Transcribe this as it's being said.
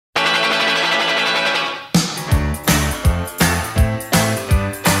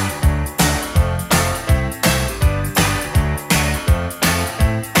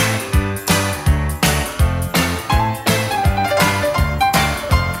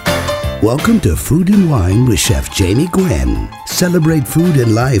Welcome to Food and Wine with Chef Jamie Gwen. Celebrate food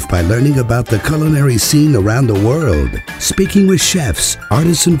and life by learning about the culinary scene around the world. Speaking with chefs,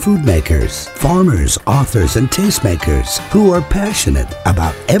 artisan food makers, farmers, authors, and tastemakers who are passionate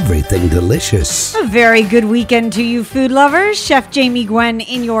about everything delicious. A very good weekend to you food lovers. Chef Jamie Gwen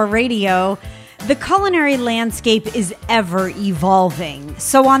in your radio. The culinary landscape is ever evolving.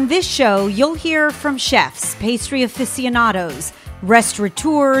 So on this show, you'll hear from chefs, pastry aficionados,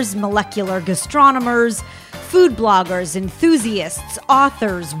 restaurateurs, molecular gastronomers, food bloggers, enthusiasts,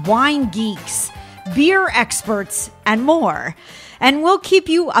 authors, wine geeks, beer experts, and more. And we'll keep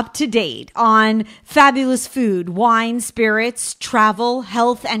you up to date on fabulous food, wine, spirits, travel,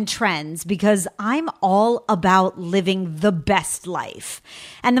 health, and trends, because I'm all about living the best life.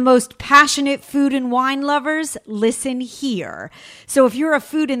 And the most passionate food and wine lovers, listen here. So if you're a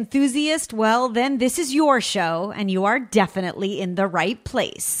food enthusiast, well, then this is your show, and you are definitely in the right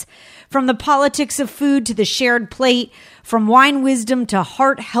place. From the politics of food to the shared plate, from wine wisdom to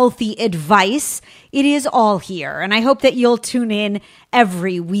heart-healthy advice, it is all here, and I hope that you'll tune in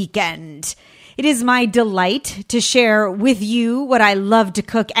every weekend. It is my delight to share with you what I love to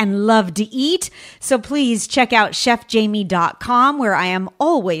cook and love to eat, so please check out chefjamie.com, where I am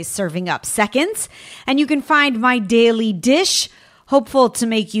always serving up seconds, and you can find my daily dish, hopeful to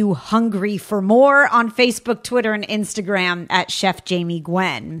make you hungry for more, on Facebook, Twitter, and Instagram at Chef Jamie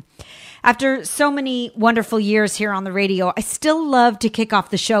Gwen. After so many wonderful years here on the radio, I still love to kick off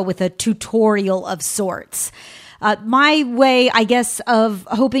the show with a tutorial of sorts. My way, I guess, of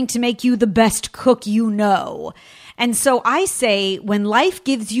hoping to make you the best cook you know. And so I say, when life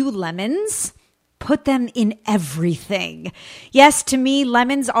gives you lemons, put them in everything. Yes, to me,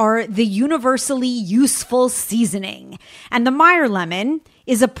 lemons are the universally useful seasoning. And the Meyer lemon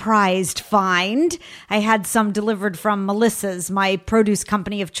is a prized find. I had some delivered from Melissa's, my produce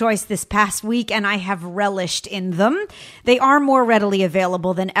company of choice, this past week, and I have relished in them. They are more readily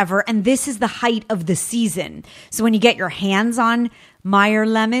available than ever, and this is the height of the season. So when you get your hands on Meyer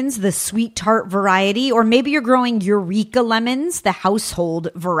lemons, the sweet tart variety, or maybe you're growing Eureka lemons, the household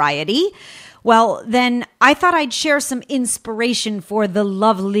variety, well, then I thought I'd share some inspiration for the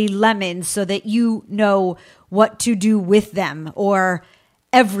lovely lemons so that you know what to do with them, or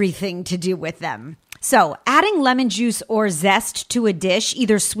everything to do with them. So adding lemon juice or zest to a dish,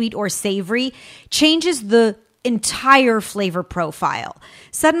 either sweet or savory, changes the entire flavor profile.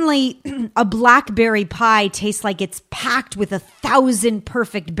 Suddenly, a blackberry pie tastes like it's packed with 1,000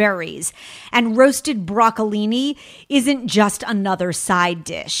 perfect berries. And roasted broccolini isn't just another side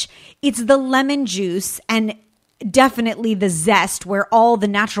dish. It's the lemon juice and definitely the zest, where all the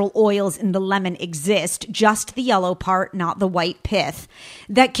natural oils in the lemon exist, just the yellow part, not the white pith,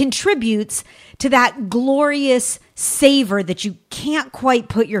 that contributes to that glorious savor that you can't quite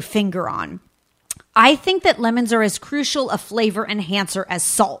put your finger on. I think that lemons are as crucial a flavor enhancer as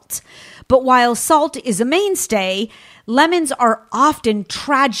salt. But while salt is a mainstay, lemons are often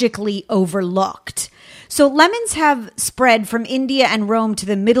tragically overlooked. So lemons have spread from India and Rome to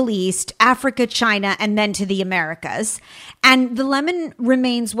the Middle East, Africa, China, and then to the Americas. And the lemon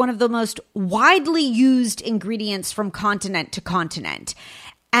remains one of the most widely used ingredients from continent to continent.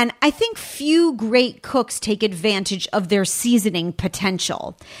 And I think few great cooks take advantage of their seasoning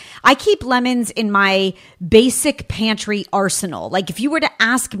potential. I keep lemons in my basic pantry arsenal. Like if you were to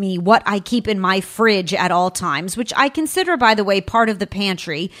ask me what I keep in my fridge at all times, which I consider, by the way, part of the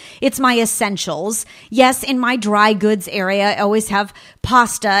pantry, it's my essentials. Yes, in my dry goods area, I always have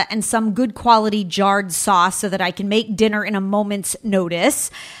pasta and some good quality jarred sauce so that I can make dinner in a moment's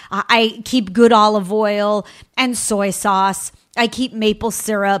notice. I keep good olive oil and soy sauce. I keep maple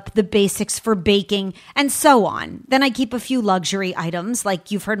syrup, the basics for baking, and so on. Then I keep a few luxury items,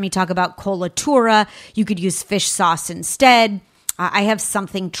 like you've heard me talk about colatura. You could use fish sauce instead. I have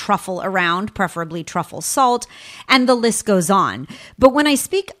something truffle around, preferably truffle salt, and the list goes on. But when I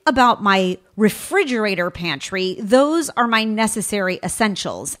speak about my refrigerator pantry, those are my necessary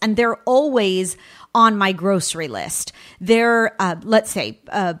essentials, and they're always on my grocery list. They're, let's say,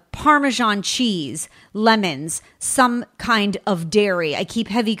 Parmesan cheese, lemons, some kind of dairy. I keep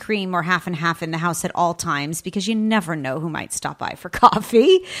heavy cream or half and half in the house at all times because you never know who might stop by for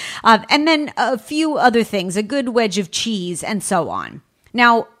coffee. And then a few other things, a good wedge of cheese and so on.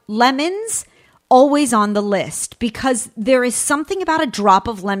 Now, lemons always on the list because there is something about a drop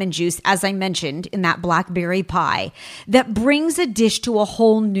of lemon juice, as I mentioned in that blackberry pie, that brings a dish to a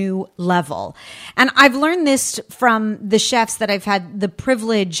whole new level. And I've learned this from the chefs that I've had the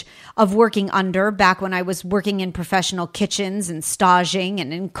privilege of working under back when I was working in professional kitchens and staging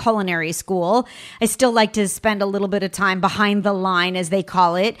and in culinary school. I still like to spend a little bit of time behind the line, as they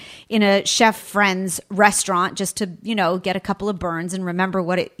call it, in a chef friend's restaurant just to, get a couple of burns and remember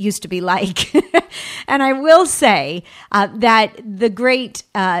what it used to be like. And I will say that the great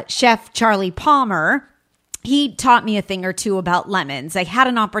chef Charlie Palmer, he taught me a thing or two about lemons. I had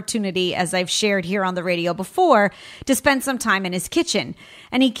an opportunity, as I've shared here on the radio before, to spend some time in his kitchen.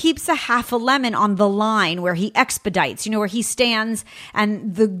 And he keeps a half a lemon on the line where he expedites, where he stands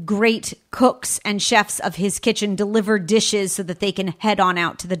and the great cooks and chefs of his kitchen deliver dishes so that they can head on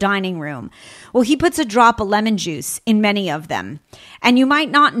out to the dining room. Well, he puts a drop of lemon juice in many of them. And you might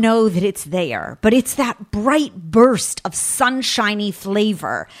not know that it's there, but it's that bright burst of sunshiny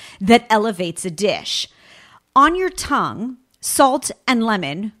flavor that elevates a dish. On your tongue, salt and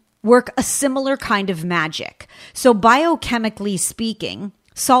lemon work a similar kind of magic. So biochemically speaking,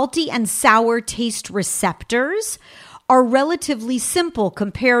 salty and sour taste receptors are relatively simple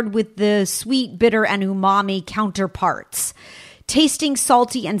compared with the sweet, bitter, and umami counterparts. Tasting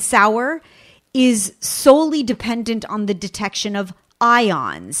salty and sour is solely dependent on the detection of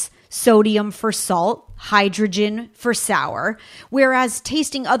ions, sodium for salt, hydrogen for sour, whereas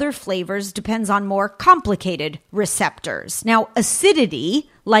tasting other flavors depends on more complicated receptors. Now, acidity,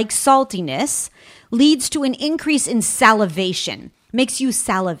 like saltiness, leads to an increase in salivation, makes you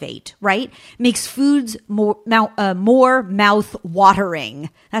salivate, right? Makes foods more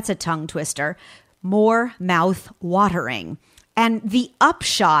mouth-watering. That's a tongue twister. More mouth-watering. And the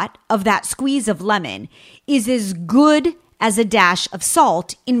upshot of that squeeze of lemon is as good as a dash of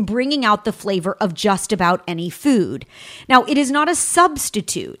salt in bringing out the flavor of just about any food. Now, it is not a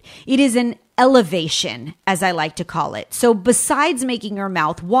substitute. It is an elevation, as I like to call it. So besides making your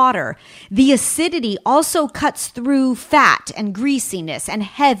mouth water, the acidity also cuts through fat and greasiness and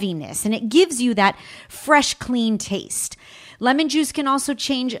heaviness, and it gives you that fresh, clean taste. Lemon juice can also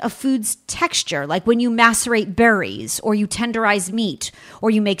change a food's texture, like when you macerate berries, or you tenderize meat,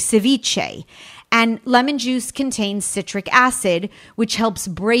 or you make ceviche. And lemon juice contains citric acid, which helps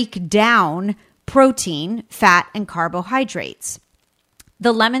break down protein, fat, and carbohydrates.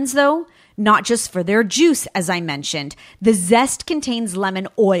 The lemons, though, not just for their juice, as I mentioned. The zest contains lemon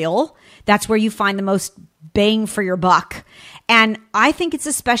oil. That's where you find the most bang for your buck. And I think it's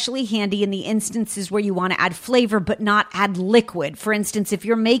especially handy in the instances where you want to add flavor but not add liquid. For instance, if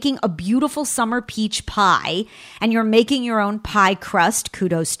you're making a beautiful summer peach pie and you're making your own pie crust,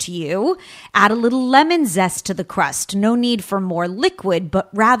 kudos to you, add a little lemon zest to the crust. No need for more liquid, but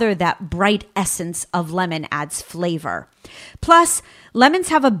rather that bright essence of lemon adds flavor. Plus, lemons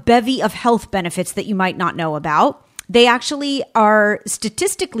have a bevy of health benefits that you might not know about. They actually are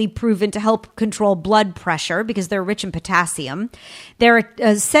statistically proven to help control blood pressure because they're rich in potassium. They're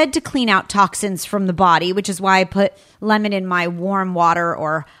said to clean out toxins from the body, which is why I put lemon in my warm water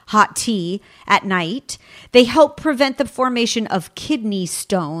or hot tea at night. They help prevent the formation of kidney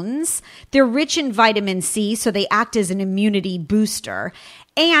stones. They're rich in vitamin C, so they act as an immunity booster.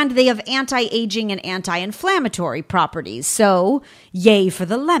 And they have anti-aging and anti-inflammatory properties. So yay for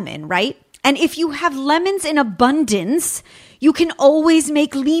the lemon, right? And if you have lemons in abundance, you can always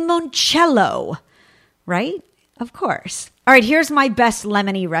make limoncello, right? Of course. All right, here's my best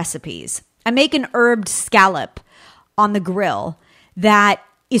lemony recipes. I make an herbed scallop on the grill that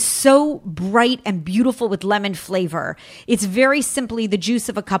is so bright and beautiful with lemon flavor. It's very simply the juice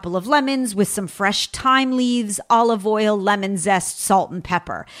of a couple of lemons with some fresh thyme leaves, olive oil, lemon zest, salt, and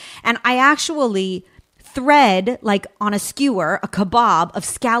pepper. And I actually thread, like on a skewer, a kebab of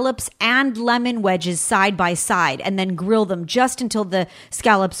scallops and lemon wedges side by side, and then grill them just until the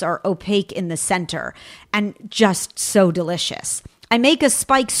scallops are opaque in the center, and just so delicious. I make a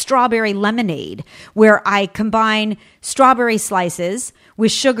spiked strawberry lemonade where I combine strawberry slices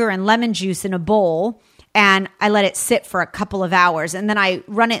with sugar and lemon juice in a bowl, and I let it sit for a couple of hours, and then I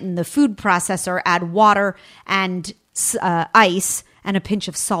run it in the food processor, add water and ice, and a pinch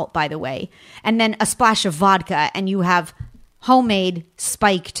of salt, by the way, and then a splash of vodka, and you have homemade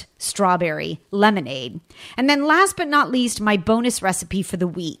spiked strawberry lemonade. And then last but not least, my bonus recipe for the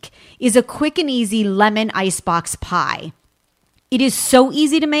week is a quick and easy lemon icebox pie. It is so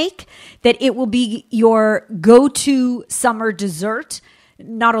easy to make that it will be your go-to summer dessert,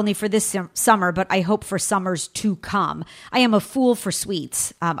 not only for this summer, but I hope for summers to come. I am a fool for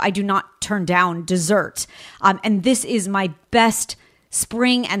sweets. I do not turn down dessert. And this is my best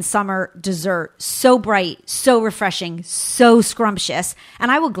spring and summer dessert. So bright, so refreshing, so scrumptious, and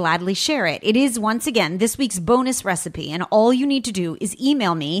I will gladly share it. It is, once again, this week's bonus recipe, and all you need to do is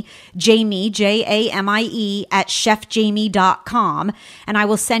email me, Jamie, Jamie, at chefjamie.com, and I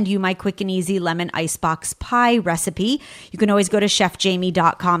will send you my quick and easy lemon icebox pie recipe. You can always go to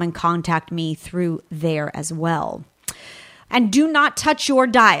chefjamie.com and contact me through there as well. And do not touch your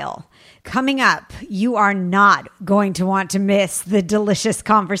dial. Coming up, you are not going to want to miss the delicious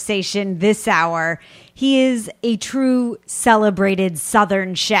conversation this hour. He is a true celebrated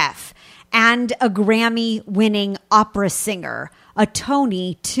Southern chef and a Grammy-winning opera singer, a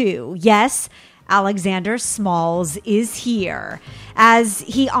Tony too. Yes, Alexander Smalls is here as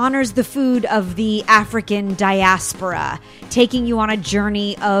he honors the food of the African diaspora, taking you on a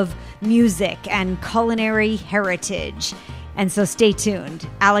journey of music and culinary heritage. And so stay tuned.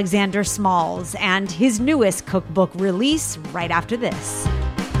 Alexander Smalls and his newest cookbook release right after this.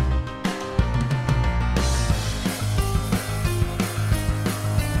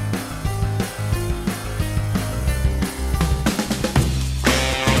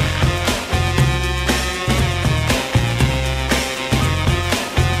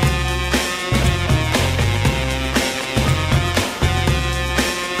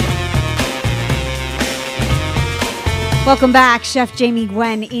 Welcome back, Chef Jamie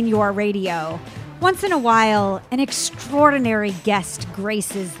Gwen in your radio. Once in a while, an extraordinary guest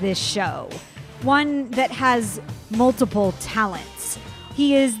graces this show, one that has multiple talents.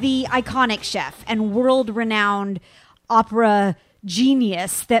 He is the iconic chef and world-renowned opera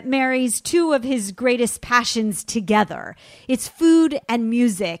genius that marries two of his greatest passions together. It's food and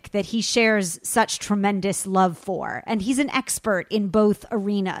music that he shares such tremendous love for, and he's an expert in both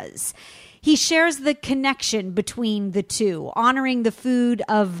arenas. He shares the connection between the two, honoring the food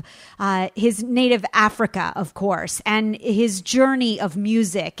of his native Africa, of course, and his journey of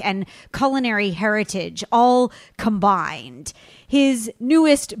music and culinary heritage, all combined. His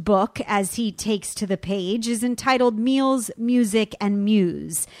newest book, as he takes to the page, is entitled Meals, Music, and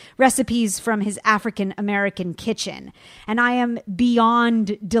Muse, Recipes from His African American Kitchen. And I am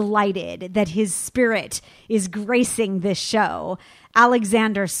beyond delighted that his spirit is gracing this show.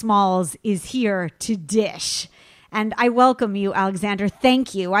 Alexander Smalls is here to dish. And I welcome you, Alexander.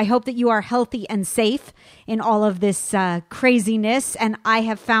 Thank you. I hope that you are healthy and safe in all of this craziness. And I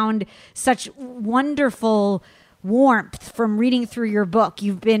have found such wonderful warmth from reading through your book.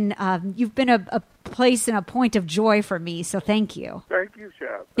 You've been a place and a point of joy for me. So thank you. Thank you,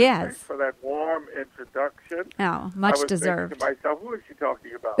 Chef. Yes. Thanks for that warm introduction. Oh, much I was deserved. thinking to myself, who is she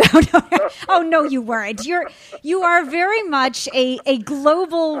talking about? Oh no, you weren't. You are very much a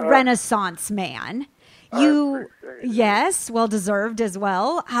global Renaissance man. Yes, well deserved as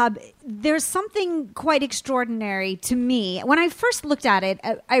well. There's something quite extraordinary to me. When I first looked at it,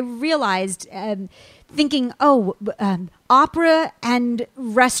 I realized, thinking, opera and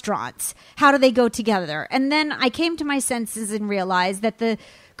restaurants, how do they go together? And then I came to my senses and realized that the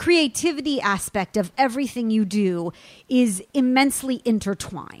creativity aspect of everything you do is immensely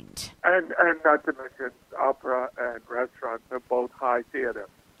intertwined. And not to mention, opera and restaurants are both high theater.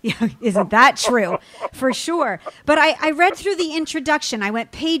 Isn't that true? For sure. But I read through the introduction. I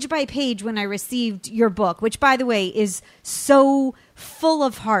went page by page when I received your book, which, by the way, is so full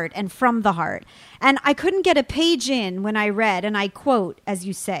of heart and from the heart. And I couldn't get a page in when I read, and I quote, as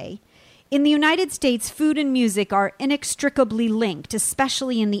you say, "In the United States, food and music are inextricably linked,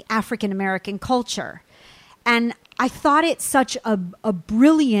 especially in the African American culture." And I thought it such a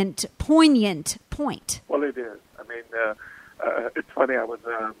brilliant, poignant point. Well, it is. I mean, it's funny, I was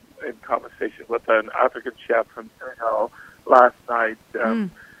in conversation with an African chef from Senegal last night, and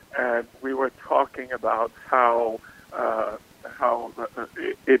we were talking about how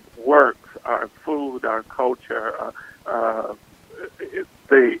it works, our food, our culture,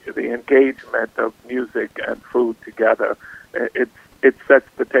 the engagement of music and food together. It sets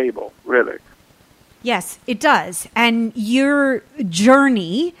the table, really. Yes, it does. And your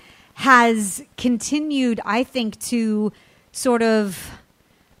journey has continued, I think, to sort of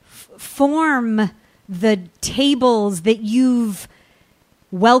form the tables that you've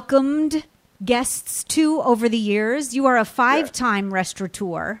welcomed guests to over the years. You are a 5-time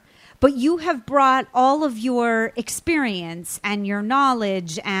restaurateur, but you have brought all of your experience and your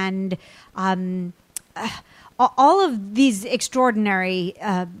knowledge and all of these extraordinary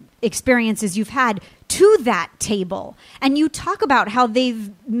experiences you've had to that table. And you talk about how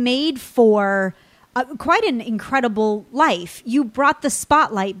they've made for quite an incredible life. You brought the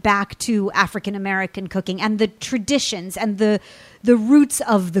spotlight back to African American cooking and the traditions and the roots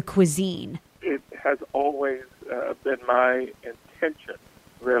of the cuisine. It has always been my intention,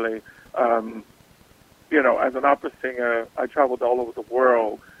 really. As an opera singer, I traveled all over the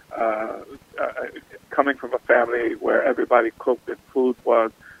world, coming from a family where everybody cooked and food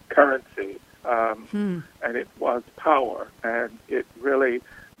was currency, and it was power, and it really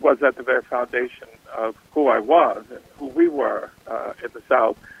was at the very foundation of who I was and who we were in the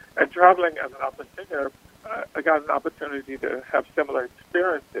South. And traveling as an opera singer, I got an opportunity to have similar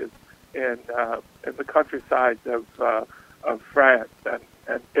experiences in the countryside of France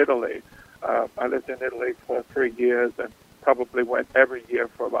and Italy. I lived in Italy for 3 years and probably went every year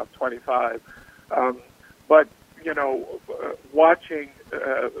for about 25. But watching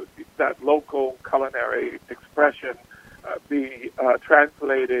that local culinary expression be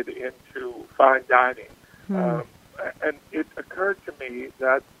translated into fine dining, and it occurred to me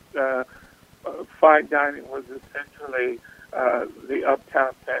that fine dining was essentially the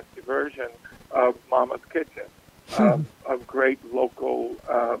uptown fancy version of Mama's Kitchen, of great local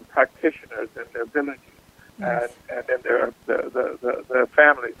practitioners in their villages and in their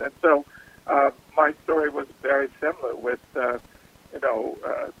families. And so my story was very similar with,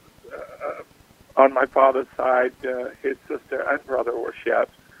 on my father's side, his sister and brother were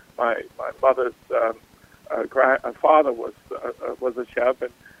chefs. My mother's father was a chef,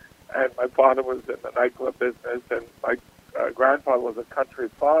 and my father was in the nightclub business, and my grandfather was a country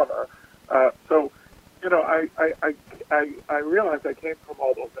farmer. So, I realized I came from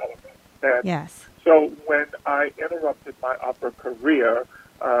all those elements. And yes. So when I interrupted my opera career,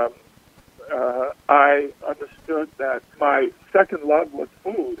 I understood that my second love was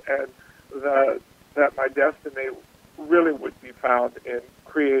food, and that my destiny really would be found in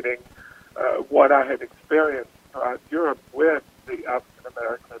creating what I had experienced throughout Europe with the African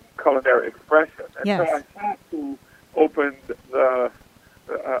American culinary expression. And yes. so I had to open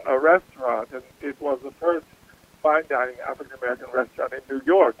a restaurant, and it was the first fine dining African American restaurant in New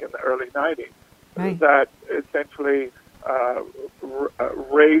York in the early 90s. Right. That essentially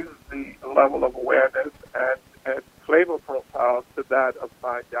raised the level of awareness and flavor profile to that of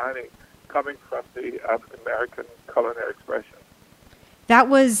fine dining coming from the African American culinary expression. That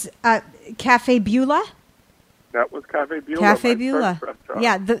was Cafe Beulah? That was Cafe Beulah. Cafe my Beulah. first restaurant.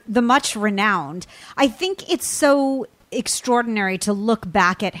 Yeah, the much renowned. I think it's so extraordinary to look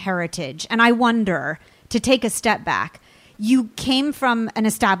back at heritage, and I wonder, to take a step back, you came from an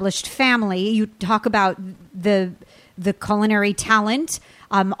established family. You talk about the culinary talent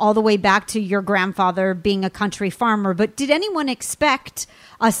all the way back to your grandfather being a country farmer. But did anyone expect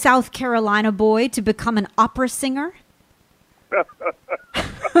a South Carolina boy to become an opera singer? Well,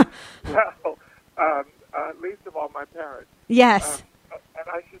 least of all, my parents. Yes. And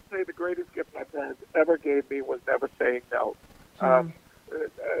I should say the greatest gift my parents ever gave me was never saying no.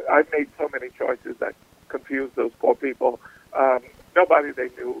 I've made so many choices that confused those poor people. Nobody they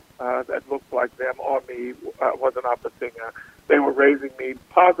knew that looked like them or me was an opera singer. They were raising me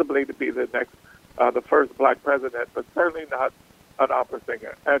possibly to be the first black president, but certainly not an opera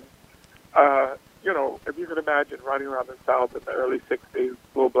singer. And, if you can imagine running around the South in the early 60s,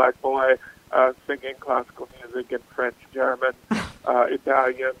 little black boy singing classical music in French, German,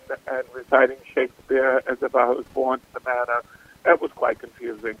 Italian, and reciting Shakespeare as if I was born in Savannah, that was quite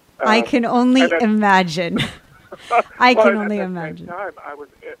confusing. I can only imagine. I can only imagine. At the same time, I was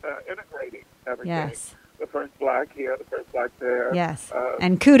integrating everything. Yes. The first black here, the first black there. Yes.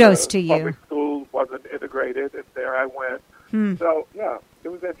 And kudos to you. Public school wasn't integrated, and there I went. So, yeah, it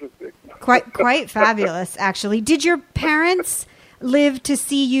was interesting. Quite fabulous, actually. Did your parents live to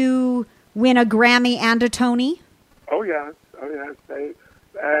see you win a Grammy and a Tony? Oh yes. They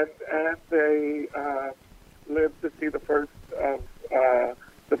lived to see the first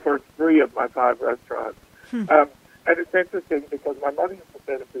three of my 5 restaurants. And it's interesting because my mother used to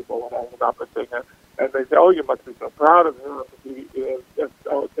say to people when I was an opera singer, and they say, "Oh, you must be so proud of him. He is just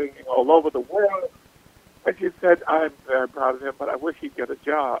singing all over the world." And she said, "I'm very proud of him, but I wish he'd get a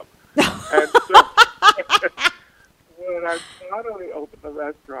job." And so when I finally opened the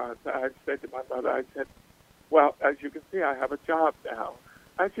restaurant, I said to my mother, I said, "Well, as you can see, I have a job now."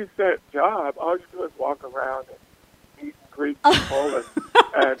 And she said, "Job? All you do is walk around and eat and greet people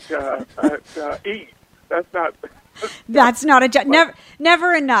and eat. That's not." That's not a job.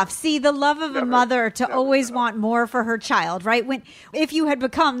 Never enough. See, the love of a mother to always want more for her child, right? If you had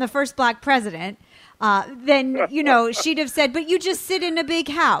become the first black president, then, she'd have said, "But you just sit in a big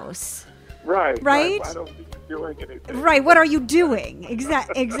house." Right. I don't think you're doing anything. Right. What are you doing?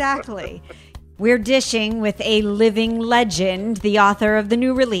 Exactly. We're dishing with a living legend, the author of the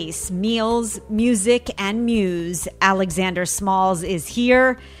new release, Meals, Music, and Muse. Alexander Smalls is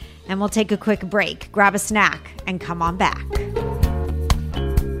here, and we'll take a quick break, grab a snack, and come on back.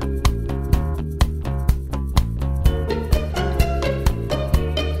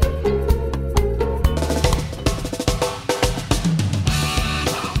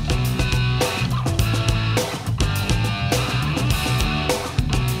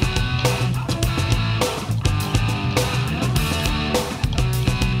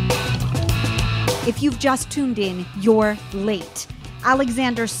 just tuned in, you're late.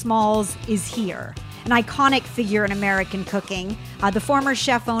 Alexander Smalls is here, an iconic figure in American cooking, the former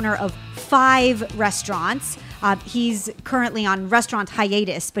chef owner of 5 restaurants. He's currently on restaurant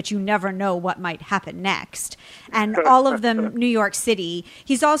hiatus, but you never know what might happen next. And all of them New York City.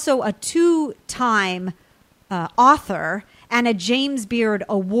 He's also a 2-time author and a James Beard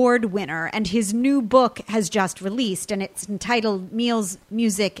Award winner. And his new book has just released, and it's entitled Meals,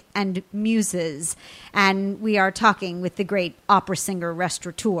 Music, and Muses. And we are talking with the great opera singer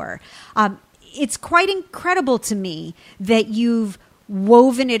restaurateur. It's quite incredible to me that you've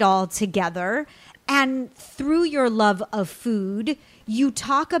woven it all together. And through your love of food, you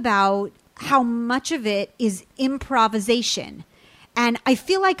talk about how much of it is improvisation. And I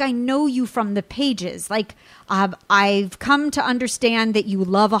feel like I know you from the pages. Like, I've come to understand that you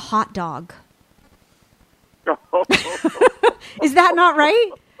love a hot dog. Is that not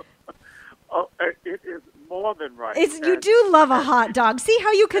right? Oh, it is more than right. You do love a hot dog. See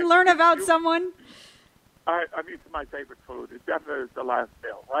how you can learn about someone? I mean, it's my favorite food. It definitely is the last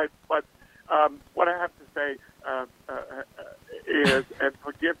meal, right? But what I have to say is, and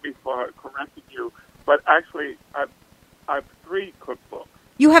forgive me for correcting you, but actually, I have 3 cookbooks.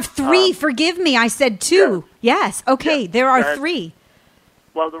 You have 3. Forgive me. I said 2. Yes. Okay. Yes. There are 3.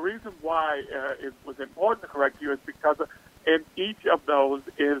 Well, the reason why it was important to correct you is because in each of those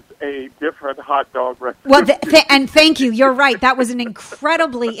is a different hot dog recipe. Well, and thank you. You're right. That was an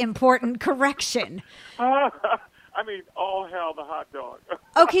incredibly important correction. I mean, all hell the hot dog.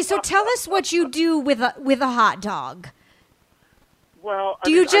 Okay, so tell us what you do with a hot dog. Well, do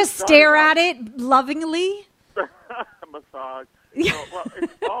you just stare at it lovingly? Massage. Well,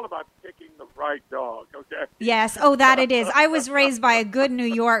 it's all about picking the right dog. Okay. Yes. Oh, that it is. I was raised by a good New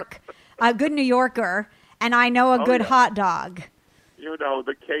Yorker, and I know a good hot dog. You know,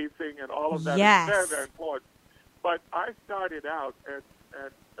 the casing and all of that yes. is very, very important. But I started out, and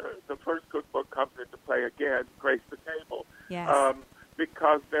the first cookbook comes into play again, Grace the Table. Yes.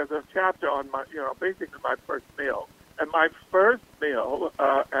 Because there's a chapter on basically my first meal. And my first meal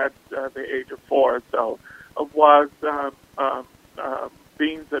at the age of 4 or so was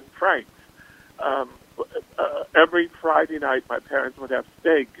beans and franks. Every Friday night, my parents would have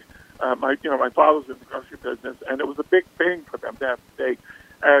steak. My father was in the grocery business, and it was a big thing for them to have steak.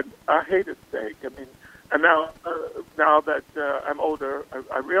 And I hated steak. I mean, and now that I'm older,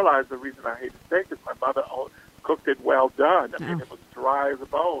 I realize the reason I hated steak is my mother cooked it well done. I mean, it was dry as a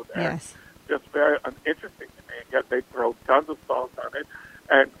bone. Yes. And just very uninteresting to me. And yet they throw tons of salt on it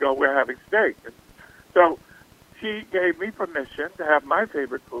and go, we're having steak. And so she gave me permission to have my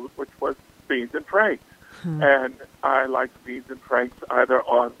favorite food, which was beans and franks. And I liked beans and franks either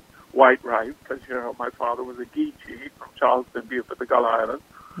on white rice, because, my father was a Geechee from Charleston, Beaufort, the Gull Islands.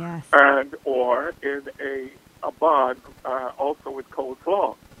 Yes. And or in a bun, also with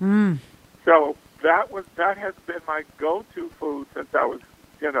coleslaw. So that has been my go-to food since I was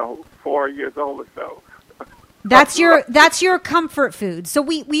 4 years old or so. That's your comfort food. So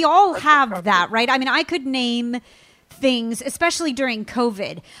we all have that, right? I mean, I could name things, especially during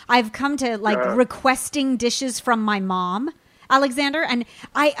COVID. I've come to requesting dishes from my mom, Alexander, and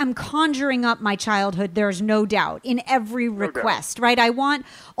I am conjuring up my childhood, there's no doubt, in every request, right? I want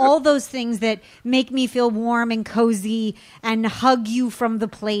all those things that make me feel warm and cozy and hug you from the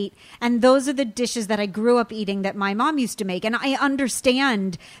plate. And those are the dishes that I grew up eating that my mom used to make. And I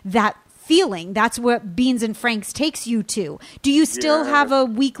understand that feeling. That's what Beans and Franks takes you to. Do you still have a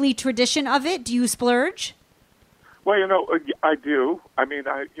weekly tradition of it? Do you splurge? Well, I do. I mean,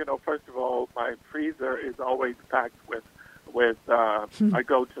 first of all, my freezer is always packed with I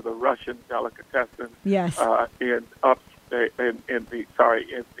go to the Russian delicatessen yes. in the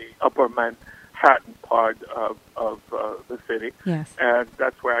upper Manhattan part of the city. Yes. And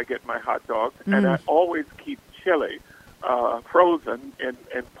that's where I get my hot dogs. And I always keep chili frozen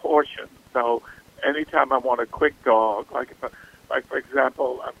in portions. So anytime I want a quick dog, like for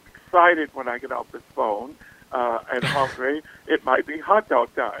example, I'm excited when I get off this phone and hungry, it might be hot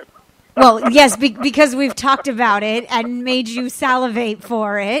dog time. Well, yes, because we've talked about it and made you salivate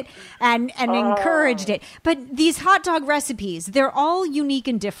for it and encouraged it. But these hot dog recipes, they're all unique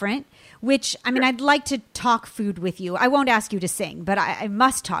and different, which, I mean, I'd like to talk food with you. I won't ask you to sing, but I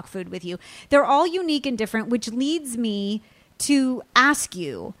must talk food with you. They're all unique and different, which leads me to ask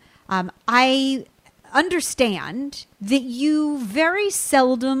you, I understand that you very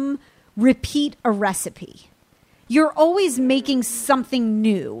seldom repeat a recipe. You're always making something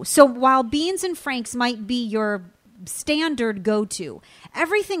new. So while Beans and Franks might be your standard go-to,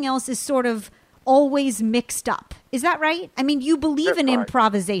 everything else is sort of always mixed up. Is that right? I mean, you believe in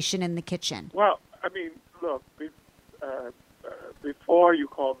improvisation in the kitchen. Well, I mean, look, before you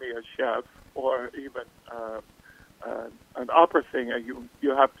call me a chef or even an opera singer,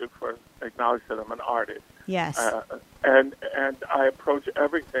 you have to first acknowledge that I'm an artist. Yes. And I approach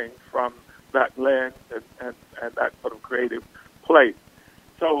everything from that lens and that sort of creative place.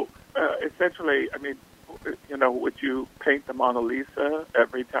 So essentially, I mean, you know, would you paint the Mona Lisa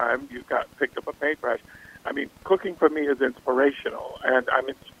every time you picked up a paintbrush? I mean, cooking for me is inspirational, and I'm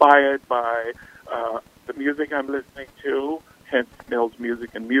inspired by the music I'm listening to, hence Mills Music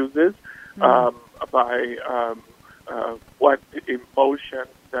and Muses, by what emotion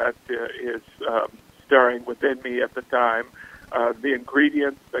that is stirring within me at the time, the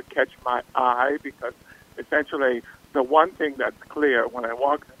ingredients that catch my eye, because essentially the one thing that's clear when I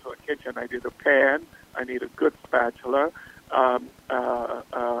walk into a kitchen, I need a pan, I need a good spatula, a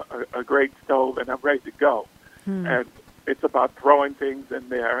great stove, and I'm ready to go. And it's about throwing things in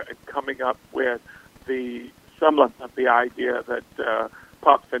there and coming up with the semblance of the idea that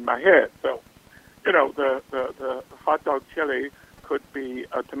pops in my head. So, you know, the hot dog chili could be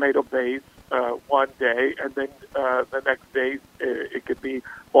a tomato base one day, and then the next day it could be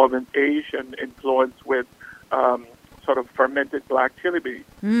more of an Asian influence with sort of fermented black chili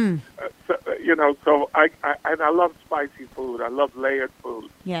beans. So, you know, so I love spicy food. I love layered food.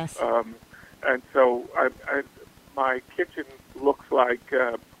 Yes. And so my kitchen looks like,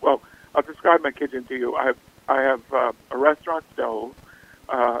 well, I'll describe my kitchen to you. I have a restaurant stove,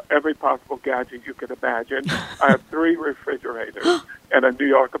 every possible gadget you can imagine. I have 3 refrigerators and a New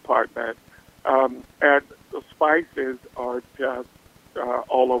York apartment. And the spices are just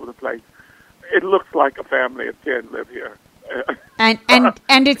all over the place. It looks like a family of 10 live here.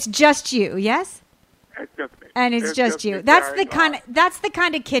 And it's just you, yes? It's just me. And it's just you. That's the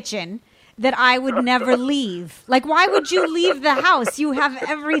kind of kitchen that I would never leave. Like, why would you leave the house? You have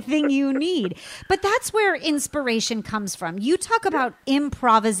everything you need. But that's where inspiration comes from. You talk about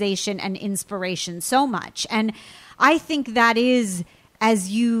improvisation and inspiration so much. And I think that is,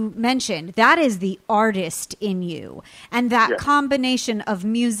 as you mentioned, that is the artist in you. And that combination of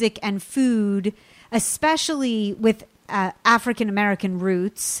music and food, especially with African-American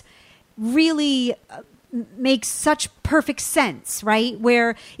roots, really makes such perfect sense, right?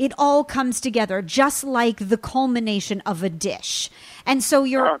 Where it all comes together, just like the culmination of a dish. And so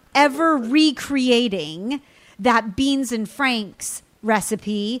you're ever recreating that beans and franks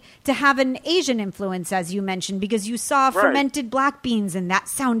recipe to have an Asian influence, as you mentioned, because you saw fermented black beans and that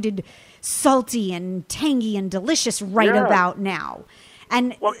sounded salty and tangy and delicious about now.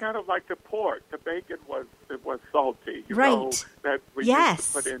 And well, kind of like the pork. The bacon was salty, you right. know, that we used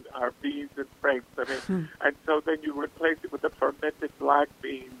to put in our beans and franks. I mean, and so then you replace it with the fermented black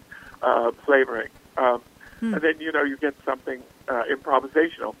bean flavoring. And then, you know, you get something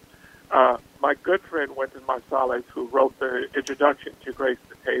improvisational. My good friend Wynton Marsalis, who wrote the introduction to Grace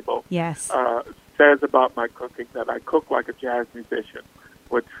the Table, says about my cooking that I cook like a jazz musician,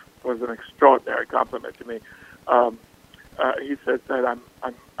 which was an extraordinary compliment to me. He says that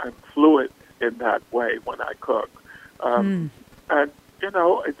I'm fluent in that way when I cook, and you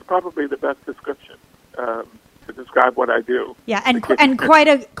know, it's probably the best description to describe what I do. Yeah, and quite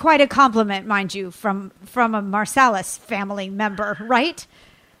a compliment, mind you, from a Marsalis family member, right?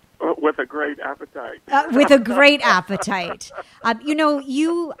 With a great appetite. With a great appetite. You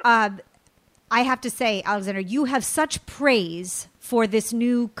know, I have to say, Alexander, you have such praise for this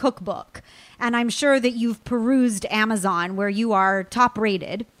new cookbook. And I'm sure that you've perused Amazon, where you are top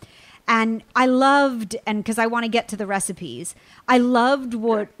rated. And I loved, and because I want to get to the recipes, I loved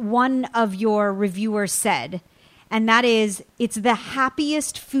what one of your reviewers said. And that is, it's the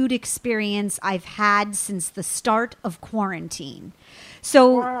happiest food experience I've had since the start of quarantine.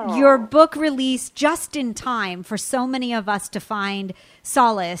 So your book released just in time for so many of us to find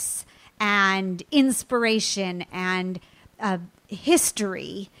solace and inspiration and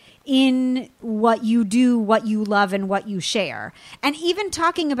history in what you do, what you love, and what you share. And even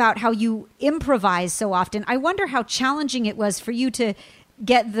talking about how you improvise so often, I wonder how challenging it was for you to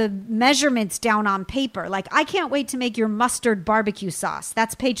get the measurements down on paper. Like, I can't wait to make your mustard barbecue sauce.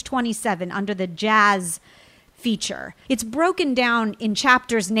 That's page 27 under the jazz feature. It's broken down in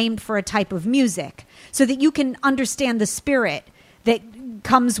chapters named for a type of music so that you can understand the spirit that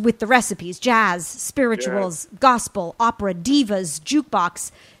comes with the recipes: jazz, spirituals, gospel, opera, divas,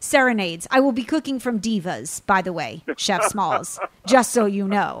 jukebox, serenades. I will be cooking from divas, by the way, Chef Smalls, just so you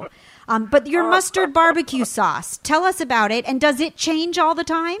know. But your mustard barbecue sauce, tell us about it. And does it change all the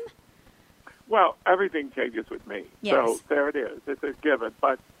time? Well, everything changes with me. Yes. So there it is. It's a given.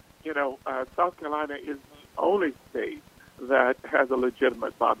 But, you know, South Carolina is the only state that has a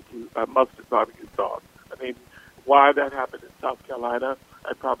legitimate mustard barbecue sauce. I mean, why that happened in South Carolina,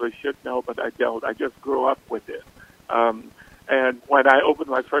 I probably should know, but I don't. I just grew up with it. And when I opened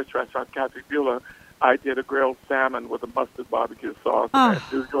my first restaurant, Kathy Beulah, I did a grilled salmon with a mustard barbecue sauce, and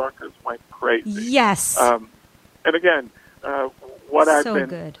New Yorkers went crazy. Yes. And again, what I've So been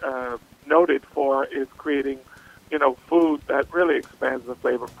good. Noted for is creating, food that really expands the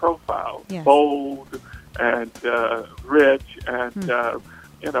flavor profile. Yes. Bold and rich and,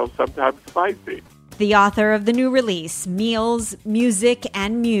 sometimes spicy. The author of the new release, Meals, Music,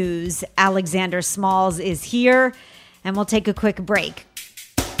 and Muse, Alexander Smalls, is here, and we'll take a quick break.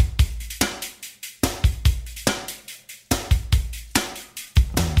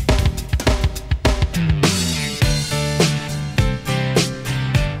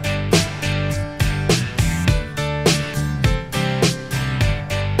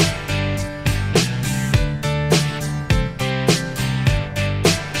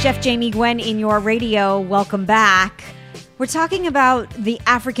 Chef Jamie Gwen in your radio. Welcome back. We're talking about the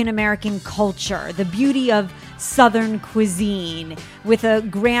African American culture, the beauty of Southern cuisine, with a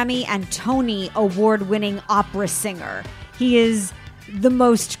Grammy and Tony award-winning opera singer. He is the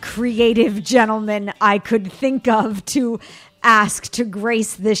most creative gentleman I could think of to ask to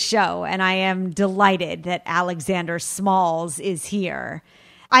grace this show, and I am delighted that Alexander Smalls is here.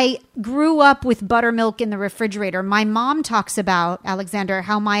 I grew up with buttermilk in the refrigerator. My mom talks about, Alexander,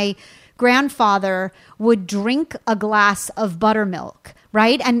 how my grandfather would drink a glass of buttermilk,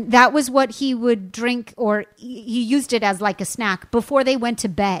 right? And that was what he would drink, or he used it as like a snack before they went to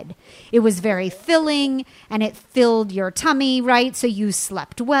bed. It was very filling and it filled your tummy, right? So you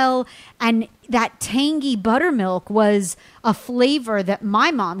slept well. And that tangy buttermilk was a flavor that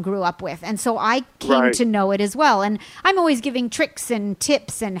my mom grew up with. And so I came to know it as well. And I'm always giving tricks and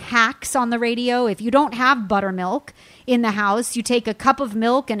tips and hacks on the radio. If you don't have buttermilk in the house, you take a cup of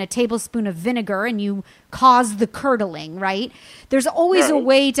milk and a tablespoon of vinegar and you cause the curdling, right? There's always a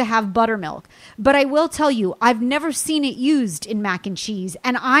way to have buttermilk. But I will tell you, I've never seen it used in mac and cheese,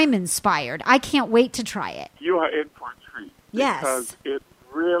 and I'm inspired. I can't wait to try it. You are in for a treat. Yes. Because it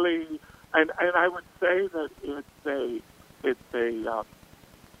really, and I would say that it's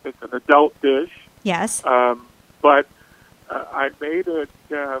an adult dish. Yes. But I made it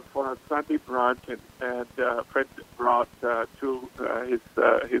for a Sunday brunch, and a friend brought his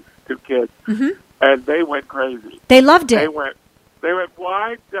two kids, and they went crazy. They loved it. They went.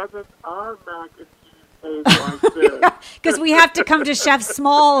 Why doesn't our mac and cheese taste like this? Because we have to come to Chef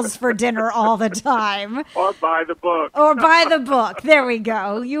Smalls for dinner all the time. Or buy the book. Or buy the book. There we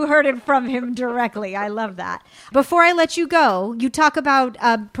go. You heard it from him directly. I love that. Before I let you go, you talk about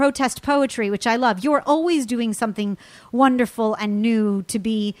protest poetry, which I love. You're always doing something wonderful and new to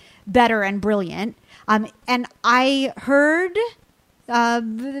be better and brilliant. And I heard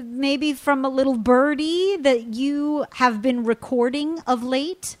maybe from a little birdie that you have been recording of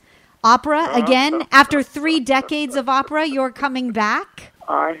late. Opera again. After 3 decades of opera, you're coming back?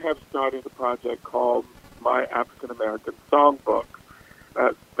 I have started a project called My African American Songbook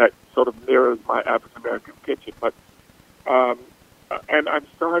that sort of mirrors my African American kitchen. But and I'm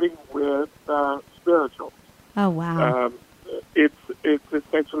starting with spirituals. Oh, wow. It's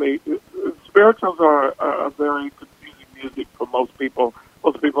essentially, spirituals are a very confusing music for most people.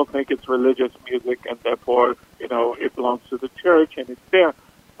 Most people think it's religious music, and therefore, it belongs to the church and it's there.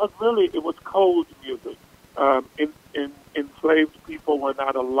 But really, it was code music. Enslaved people were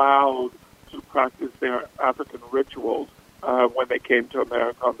not allowed to practice their African rituals when they came to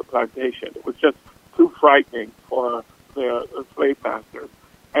America on the plantation. It was just too frightening for their slave masters.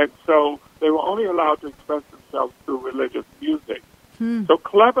 And so they were only allowed to express themselves through religious music. So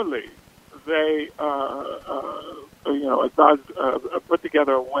cleverly, they put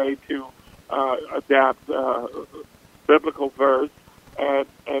together a way to adapt biblical verse and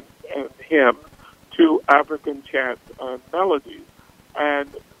hymns to African chants and melodies. And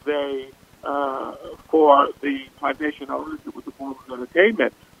they, for the plantation owners, it was a form of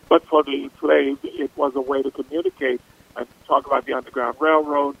entertainment. But for the enslaved, it was a way to communicate and talk about the Underground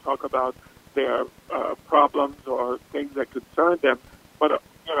Railroad, talk about their problems or things that concern them, but,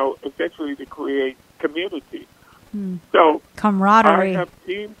 essentially to create community. So camaraderie. I have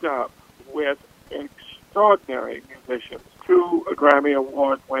teamed up with extraordinary musicians, 2 Grammy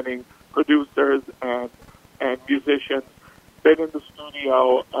Award-winning producers and musicians, been in the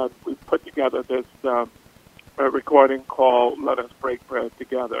studio, and we put together this recording called Let Us Break Bread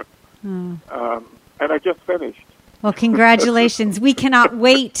Together. And I just finished. Well, congratulations. We cannot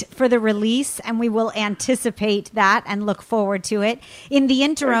wait for the release, and we will anticipate that and look forward to it. In the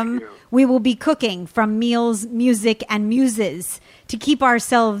interim, we will be cooking from Meals, Music, and Muses to keep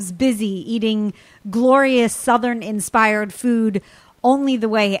ourselves busy eating glorious Southern-inspired food only the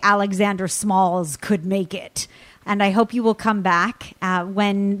way Alexander Smalls could make it. And I hope you will come back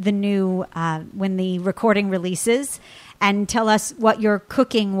when the recording releases and tell us what you're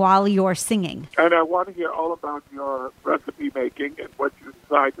cooking while you're singing. And I want to hear all about your recipe making and what you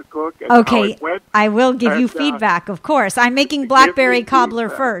decide to cook and how it went. I will give you feedback, of course. I'm making blackberry cobbler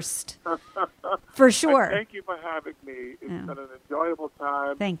first. For sure. And thank you for having me. It's been an enjoyable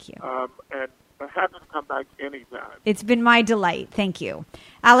time. Thank you. And I'm happy to come back anytime. It's been my delight. Thank you.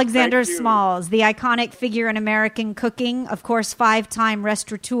 Alexander Smalls, the iconic figure in American cooking, of course, 5-time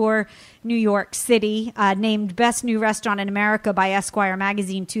restaurateur, New York City, named Best New Restaurant in America by Esquire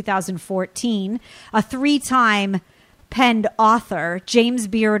Magazine 2014, a 3-time penned author, James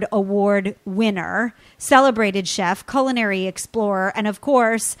Beard Award winner, celebrated chef, culinary explorer, and of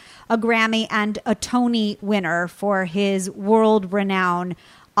course, a Grammy and a Tony winner for his world-renowned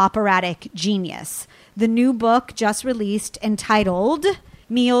operatic genius. The new book just released entitled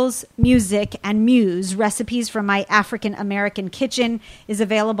Meals, Music, and Muse, Recipes from My African American Kitchen is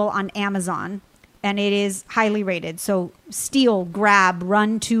available on Amazon, and it is highly rated. So steal, grab,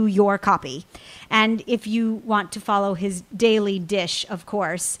 run to your copy. And if you want to follow his daily dish, of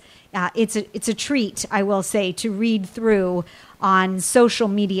course, it's a treat, I will say, to read through on social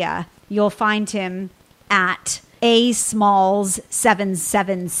media. You'll find him at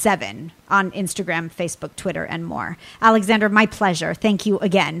asmalls777 on Instagram, Facebook, Twitter, and more. Alexander, my pleasure. Thank you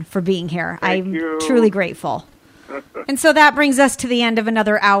again for being here. I'm truly grateful. And so that brings us to the end of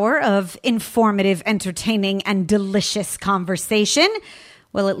another hour of informative, entertaining, and delicious conversation.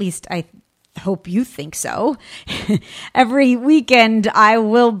 Well, at least I hope you think so. Every weekend, I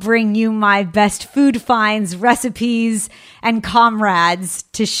will bring you my best food finds, recipes, and comrades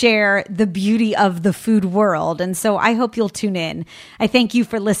to share the beauty of the food world. And so I hope you'll tune in. I thank you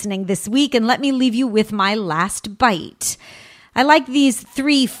for listening this week, and let me leave you with my last bite. I like these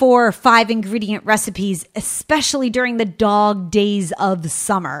 3, 4, 5 ingredient recipes, especially during the dog days of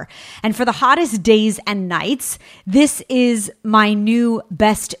summer. And for the hottest days and nights, this is my new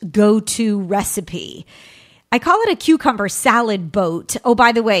best go-to recipe. I call it a cucumber salad boat. Oh,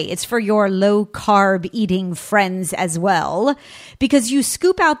 by the way, it's for your low-carb eating friends as well, because you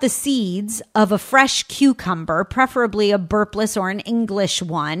scoop out the seeds of a fresh cucumber, preferably a burpless or an English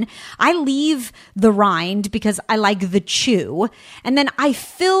one. I leave the rind because I like the chew, and then I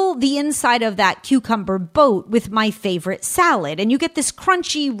fill the inside of that cucumber boat with my favorite salad, and you get this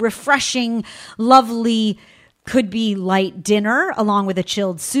crunchy, refreshing, lovely, could be light dinner along with a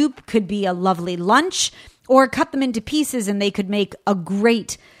chilled soup, could be a lovely lunch, or cut them into pieces and they could make a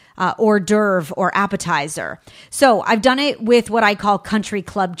great hors d'oeuvre or appetizer. So I've done it with what I call country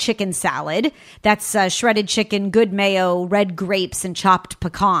club chicken salad. That's shredded chicken, good mayo, red grapes, and chopped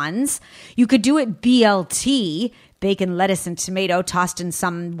pecans. You could do it BLT, bacon, lettuce, and tomato tossed in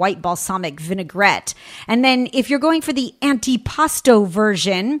some white balsamic vinaigrette. And then if you're going for the antipasto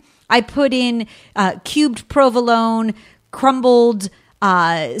version, I put in cubed provolone, crumbled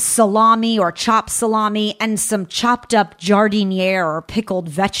salami or chopped salami, and some chopped up jardiniere or pickled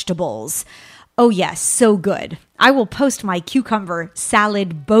vegetables. Oh yes, so good. I will post my cucumber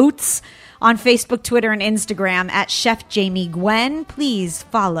salad boats on Facebook, Twitter, and Instagram at Chef Jamie Gwen. Please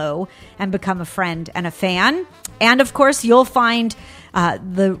follow and become a friend and a fan. And of course, you'll find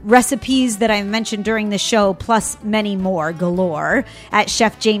the recipes that I mentioned during the show, plus many more galore, at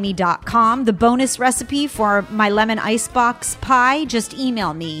chefjamie.com. The bonus recipe for my lemon icebox pie, just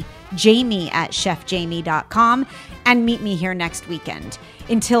email me, jamie@chefjamie.com, and meet me here next weekend.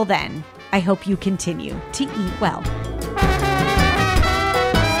 Until then, I hope you continue to eat well.